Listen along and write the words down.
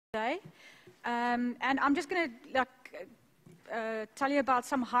today. And I'm just going to tell you about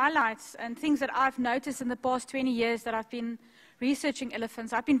some highlights and things that I've noticed in the past 20 years that I've been researching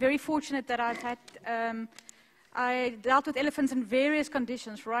elephants. I've been very fortunate that I dealt with elephants in various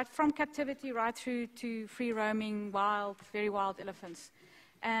conditions, right from captivity right through to free roaming, wild, very wild elephants.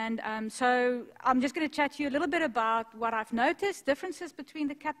 And so I'm just going to chat to you a little bit about what I've noticed, differences between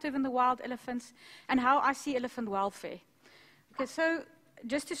the captive and the wild elephants, and how I see elephant welfare. Okay, so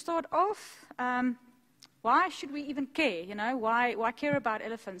just to start off, why should we even care? You know, why care about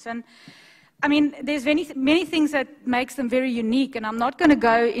elephants? And I mean, there's many things that makes them very unique, and I'm not going to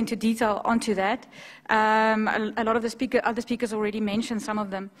go into detail onto that. A lot of the other speakers already mentioned some of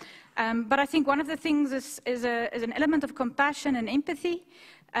them. But I think one of the things is an element of compassion and empathy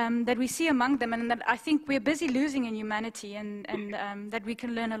that we see among them, and that I think we're busy losing in humanity, and that we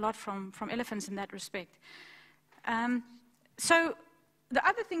can learn a lot from elephants in that respect. So the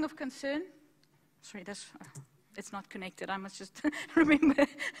other thing of concern, sorry, it's not connected, I must just remember.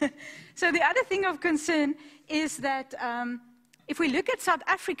 So the other thing of concern is that if we look at South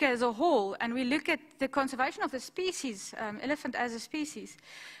Africa as a whole, and we look at the conservation of the species, elephant as a species,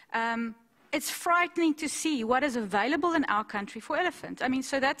 it's frightening to see what is available in our country for elephant. I mean,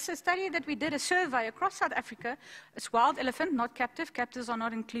 so that's a study that we did, a survey across South Africa. It's wild elephant, not captive. Captives are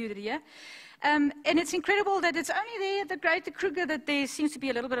not included here. And it's incredible that it's only there at the Greater Kruger that there seems to be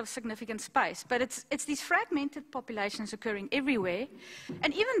a little bit of significant space. But it's these fragmented populations occurring everywhere.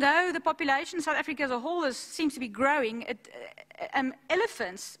 And even though the population in South Africa as a whole seems to be growing,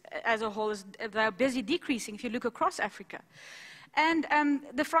 elephants as a whole, they're busy decreasing if you look across Africa. And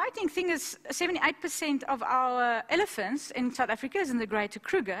the frightening thing is 78% of our elephants in South Africa is in the Greater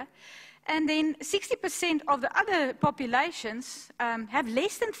Kruger. And then 60% of the other populations have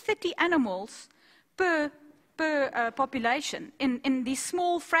less than 30 animals per population in these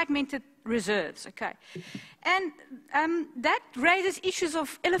small fragmented reserves. Okay, and that raises issues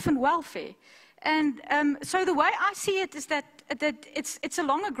of elephant welfare. And so the way I see it is that it's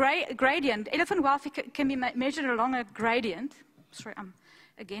along a gradient. Elephant welfare can be measured along a gradient. Sorry, I'm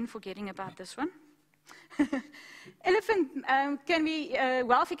again forgetting about this one. Elephant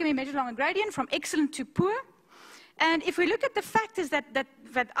welfare can be measured along a gradient from excellent to poor. And if we look at the factors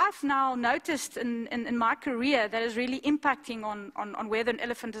that I've now noticed in my career that is really impacting on whether an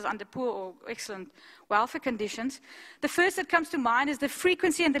elephant is under poor or excellent welfare conditions, the first that comes to mind is the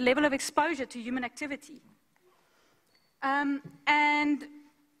frequency and the level of exposure to human activity. And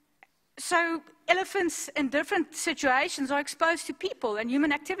so elephants in different situations are exposed to people and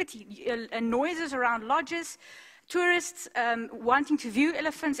human activity, and noises around lodges, tourists wanting to view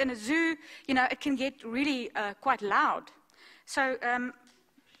elephants in a zoo. You know, it can get really quite loud. So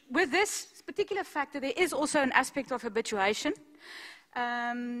with this particular factor, there is also an aspect of habituation.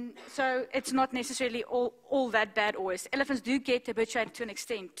 So it's not necessarily all that bad always. Elephants do get habituated to an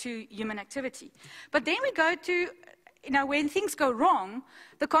extent to human activity. But then we go to, you know, when things go wrong,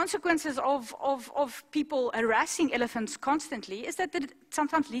 the consequences of people harassing elephants constantly is that it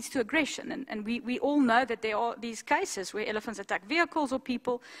sometimes leads to aggression. And we all know that there are these cases where elephants attack vehicles or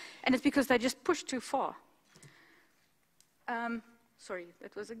people, and it's because they just push too far. Sorry,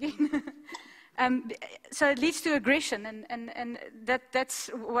 that was again. So it leads to aggression, and that's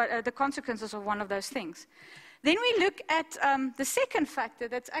what, the consequences of one of those things. Then we look at the second factor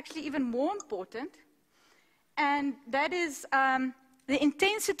that's actually even more important, and that is the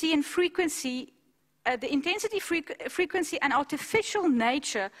intensity and frequency, frequency and artificial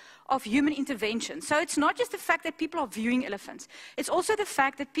nature of human intervention. So it's not just the fact that people are viewing elephants. It's also the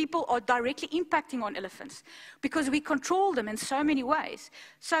fact that people are directly impacting on elephants because we control them in so many ways.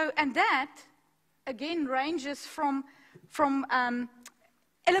 So, and that, again, ranges from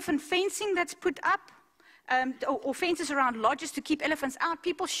elephant fencing that's put up, or fences around lodges to keep elephants out.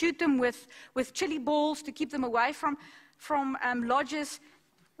 People shoot them with chili balls to keep them away from lodges.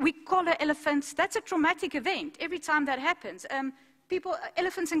 We collar elephants. That's a traumatic event every time that happens.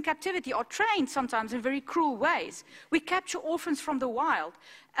 Elephants in captivity are trained sometimes in very cruel ways. We capture orphans from the wild.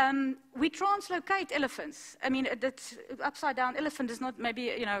 We translocate elephants. I mean, that upside-down elephant is not maybe,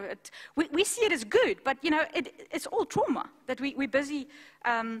 you know, we see it as good, but, you know, it's all trauma that we're busy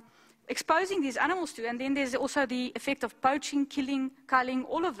exposing these animals to. And then there's also the effect of poaching, killing, culling.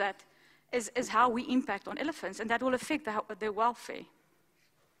 All of that is how we impact on elephants, and that will affect their welfare.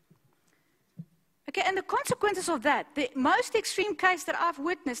 Okay, and the consequences of that, the most extreme case that I've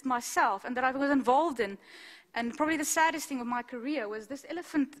witnessed myself and that I was involved in, and probably the saddest thing of my career, was this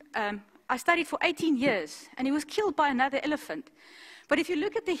elephant I studied for 18 years, and he was killed by another elephant. But if you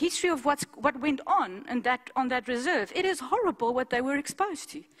look at the history of what went on that reserve, it is horrible what they were exposed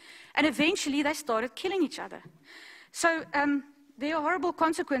to. And eventually they started killing each other. So there are horrible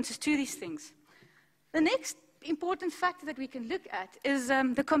consequences to these things. The next important factor that we can look at is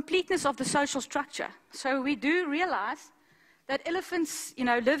the completeness of the social structure. So we do realize that elephants,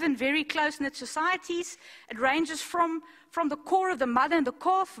 live in very close-knit societies. It ranges from the core of the mother and the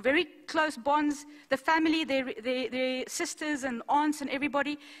calf, very close bonds, the family, their sisters and aunts and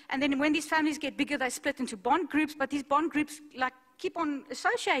everybody. And then when these families get bigger, they split into bond groups, but these bond groups keep on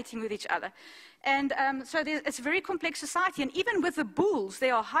associating with each other. And so it's a very complex society. And even with the bulls,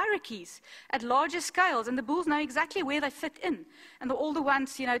 there are hierarchies at larger scales, and the bulls know exactly where they fit in. And the older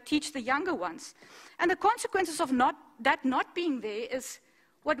ones, teach the younger ones. And the consequences of that not being there is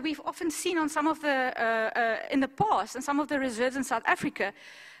what we've often seen on some of the, in the past, and some of the reserves in South Africa,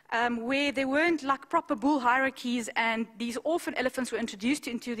 where there weren't proper bull hierarchies and these orphan elephants were introduced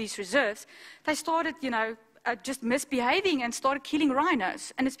into these reserves. They started, just misbehaving and started killing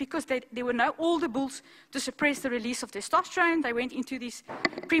rhinos. And it's because there were no older bulls to suppress the release of testosterone. They went into these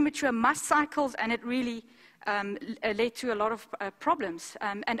premature must cycles, and it really led to a lot of problems.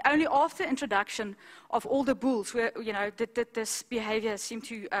 And only after introduction of older bulls did this behavior seem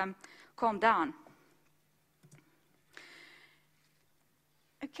to calm down.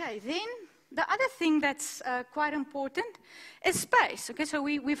 Okay, then the other thing that's quite important is space. Okay, so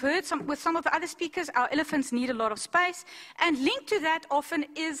we've heard with some of the other speakers, our elephants need a lot of space, and linked to that often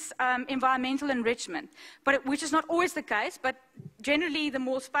is environmental enrichment, which is not always the case, but generally the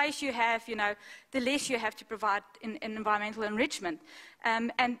more space you have, the less you have to provide in environmental enrichment.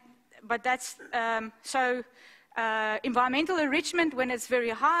 But that's, environmental enrichment, when it's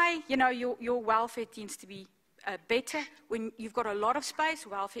very high, your welfare tends to be better. When you've got a lot of space,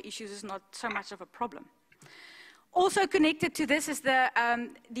 welfare issues is not so much of a problem. Also connected to this is the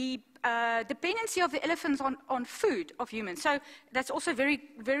dependency of the elephants on food of humans. So that's also very,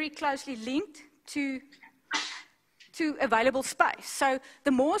 very closely linked to available space. So the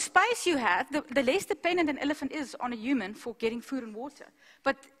more space you have, the less dependent an elephant is on a human for getting food and water.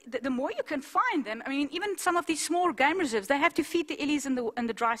 But the more you can find them, I mean, even some of these small game reserves, they have to feed the ellies in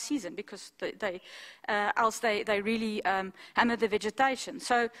the dry season because else they really hammer the vegetation.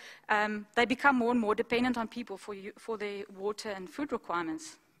 So they become more and more dependent on people for their water and food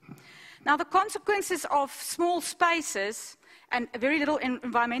requirements. Now, the consequences of small spaces and very little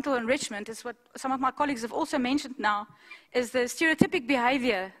environmental enrichment is what some of my colleagues have also mentioned now, is the stereotypic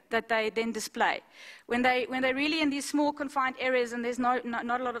behavior that they then display. When they're really in these small confined areas and there's not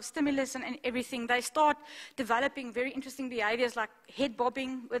a lot of stimulus and everything, they start developing very interesting behaviors like head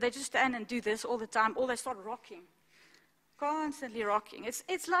bobbing, where they just stand and do this all the time, or they start rocking, constantly rocking.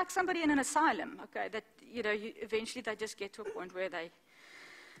 It's like somebody in an asylum, okay, that, eventually they just get to a point where they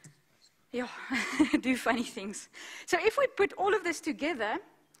do funny things. So if we put all of this together,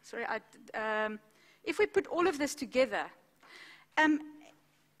 if we put all of this together, and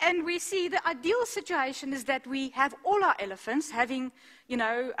we see the ideal situation is that we have all our elephants having,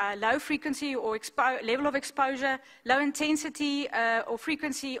 low frequency or level of exposure, low intensity or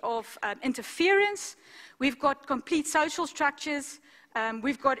frequency of interference. We've got complete social structures.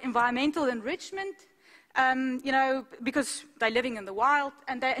 We've got environmental enrichment. Because they're living in the wild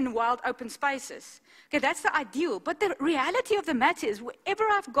and they're in wild open spaces. Okay, that's the ideal. But the reality of the matter is, wherever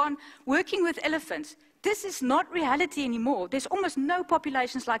I've gone working with elephants, this is not reality anymore. There's almost no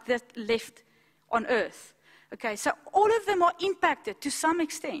populations like this left on Earth. Okay, so all of them are impacted to some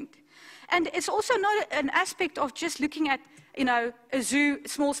extent. And it's also not an aspect of just looking at, a zoo,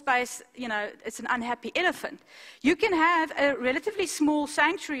 small space, it's an unhappy elephant. You can have a relatively small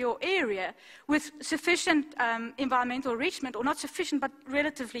sanctuary or area with sufficient environmental enrichment, or not sufficient, but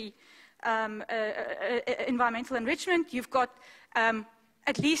relatively environmental enrichment. You've got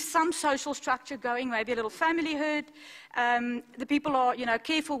at least some social structure going, maybe a little family herd. The people are,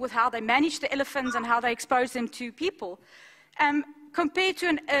 careful with how they manage the elephants and how they expose them to people. Compared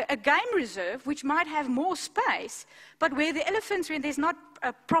to a game reserve, which might have more space, but where the elephants, when there's not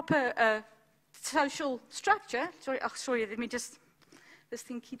a proper social structure. Sorry, let me just, this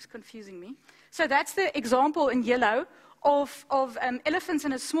thing keeps confusing me. So that's the example in yellow of elephants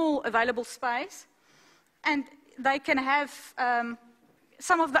in a small available space, and they can have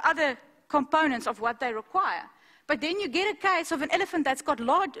some of the other components of what they require. But then you get a case of an elephant that's got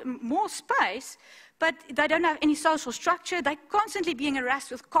more space, but they don't have any social structure. They're constantly being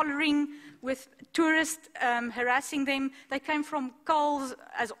harassed with collaring, with tourists harassing them. They came from culls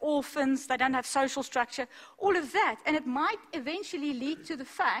as orphans. They don't have social structure, all of that. And it might eventually lead to the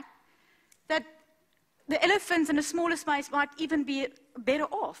fact that the elephants in a smaller space might even be better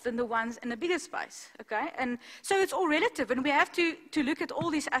off than the ones in the bigger space, okay? And so it's all relative, and we have to look at all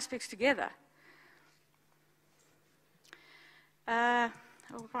these aspects together. All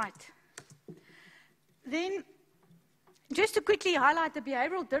right. Then, just to quickly highlight the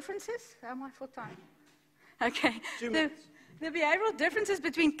behavioral differences. How am I for time? Okay. 2 minutes. The behavioral differences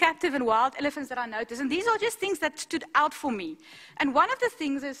between captive and wild elephants that I noticed, and these are just things that stood out for me. And one of the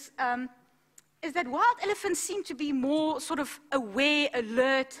things is that wild elephants seem to be more sort of aware,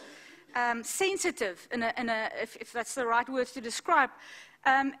 alert, sensitive, if that's the right words to describe.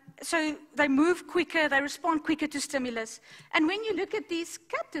 So they move quicker, they respond quicker to stimulus. And when you look at these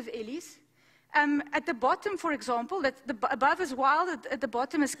captive ellies, at the bottom, for example, above is wild, at the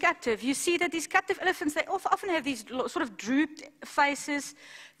bottom is captive. You see that these captive elephants, they often have these sort of drooped faces,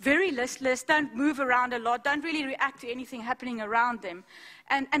 very listless, don't move around a lot, don't really react to anything happening around them.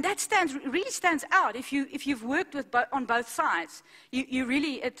 And that really stands out if you've worked with on both sides. You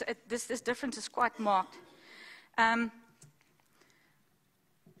really, this difference is quite marked.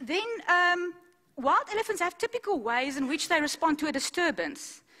 Then wild elephants have typical ways in which they respond to a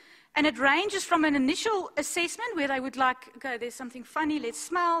disturbance. And it ranges from an initial assessment where they would like, okay, there's something funny, let's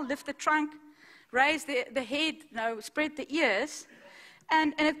smell, lift the trunk, raise the head, spread the ears.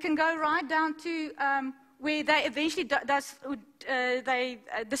 And it can go right down to where they eventually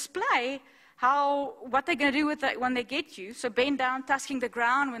display what they're going to do with it when they get you. So bend down, tusking the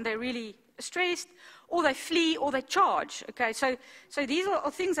ground when they're really stressed, or they flee, or they charge. Okay, so these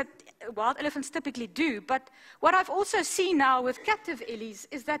are things that wild elephants typically do. But what I've also seen now with captive ellies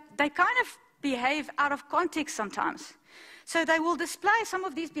is that they kind of behave out of context sometimes. So they will display some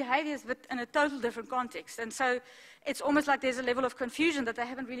of these behaviors, but in a total different context. And so it's almost like there's a level of confusion that they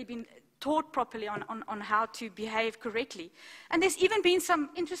haven't really been taught properly on how to behave correctly. And there's even been some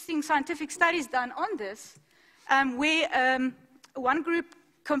interesting scientific studies done on this, where one group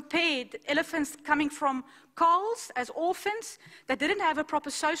compared elephants coming from culls as orphans that didn't have a proper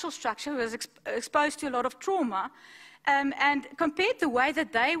social structure, was exposed to a lot of trauma, and compared the way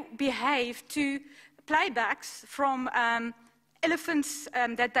that they behave to playbacks from elephants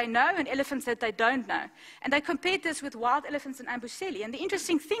that they know and elephants that they don't know. And they compared this with wild elephants in Amboseli. And the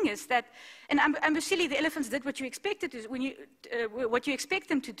interesting thing is that in Amboseli, the elephants did what you expected to, what you expect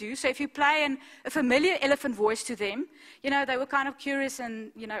them to do. So if you play a familiar elephant voice to them, they were kind of curious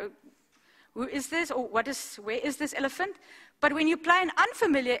and, who is this, or where is this elephant? But when you play an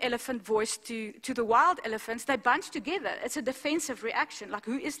unfamiliar elephant voice to the wild elephants, they bunch together. It's a defensive reaction, like,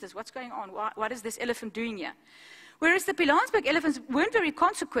 who is this? What's going on? What is this elephant doing here? Whereas the Pilanesberg elephants weren't very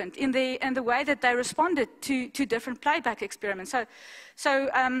consequent in the way that they responded to different playback experiments. So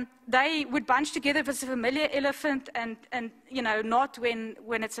they would bunch together if it's a familiar elephant and not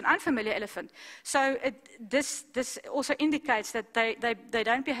when it's an unfamiliar elephant. So this also indicates that they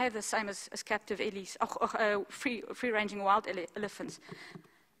don't behave the same as captive ellies, free-ranging wild elephants.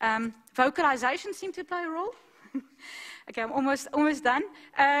 Vocalization seemed to play a role. Okay, I'm almost done.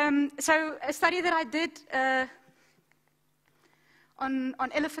 So a study that I did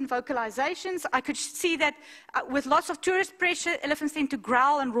on elephant vocalizations, I could see that with lots of tourist pressure, elephants tend to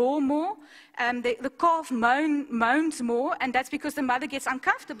growl and roar more. The calf moans more, and that's because the mother gets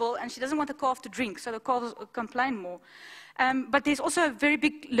uncomfortable and she doesn't want the calf to drink, so the calves complain more. But there's also a very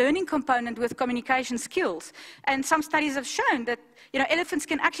big learning component with communication skills. And some studies have shown that elephants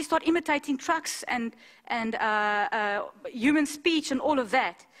can actually start imitating trucks and human speech and all of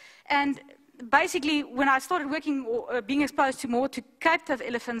that. And basically, when I started working or being exposed more to captive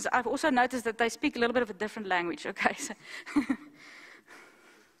elephants, I've also noticed that they speak a little bit of a different language. Okay,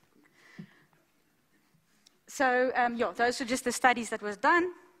 so those are just the studies that was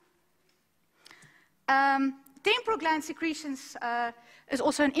done. Temporal gland secretions is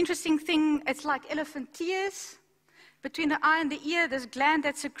also an interesting thing. It's like elephant tears. Between the eye and the ear, there's a gland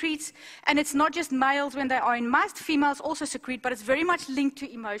that secretes, and it's not just males when they are in must, females also secrete, but it's very much linked to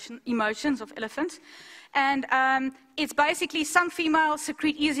emotions of elephants. And it's basically some females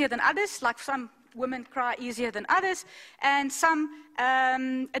secrete easier than others, like some women cry easier than others, and some,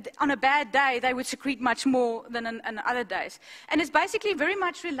 on a bad day, they would secrete much more than on other days. And it's basically very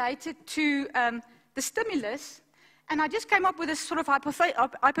much related to the stimulus. And I just came up with this sort of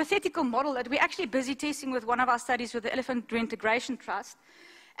hypothetical model that we're actually busy testing with one of our studies with the Elephant Reintegration Trust.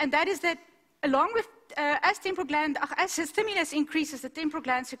 And that is that along with, as the stimulus increases, the temporal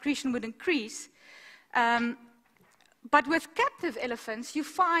gland secretion would increase. But with captive elephants, you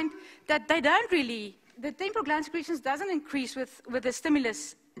find that they don't really, the temporal gland secretions doesn't increase with the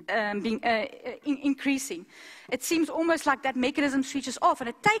stimulus increasing. It seems almost like that mechanism switches off, and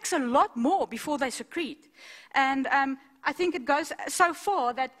it takes a lot more before they secrete. And I think it goes so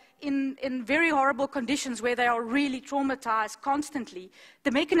far that in very horrible conditions where they are really traumatized constantly,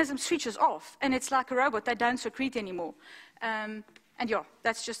 the mechanism switches off, and it's like a robot. They don't secrete anymore. And yeah,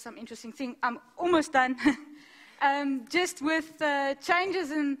 that's just some interesting thing. I'm almost done. Just with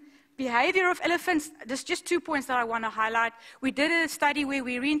changes in behavior of elephants, there's just 2 points that I want to highlight. We did a study where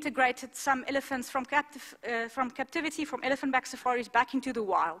we reintegrated some elephants from captivity, from elephant-back safaris, back into the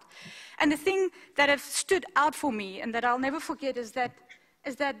wild. And the thing that has stood out for me, and that I'll never forget, is that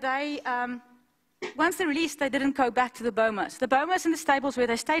they, once they're released, they didn't go back to the bomas. The bomas in the stables where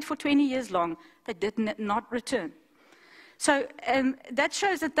they stayed for 20 years long, they did not return. So that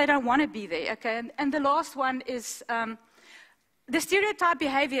shows that they don't want to be there, okay? And the last one is the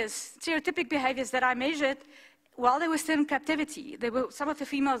stereotypic behaviors that I measured while they were still in captivity. There were some of the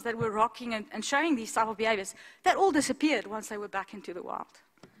females that were rocking and showing these type of behaviors. That all disappeared once they were back into the wild.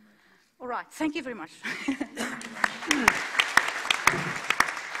 All right, thank you very much.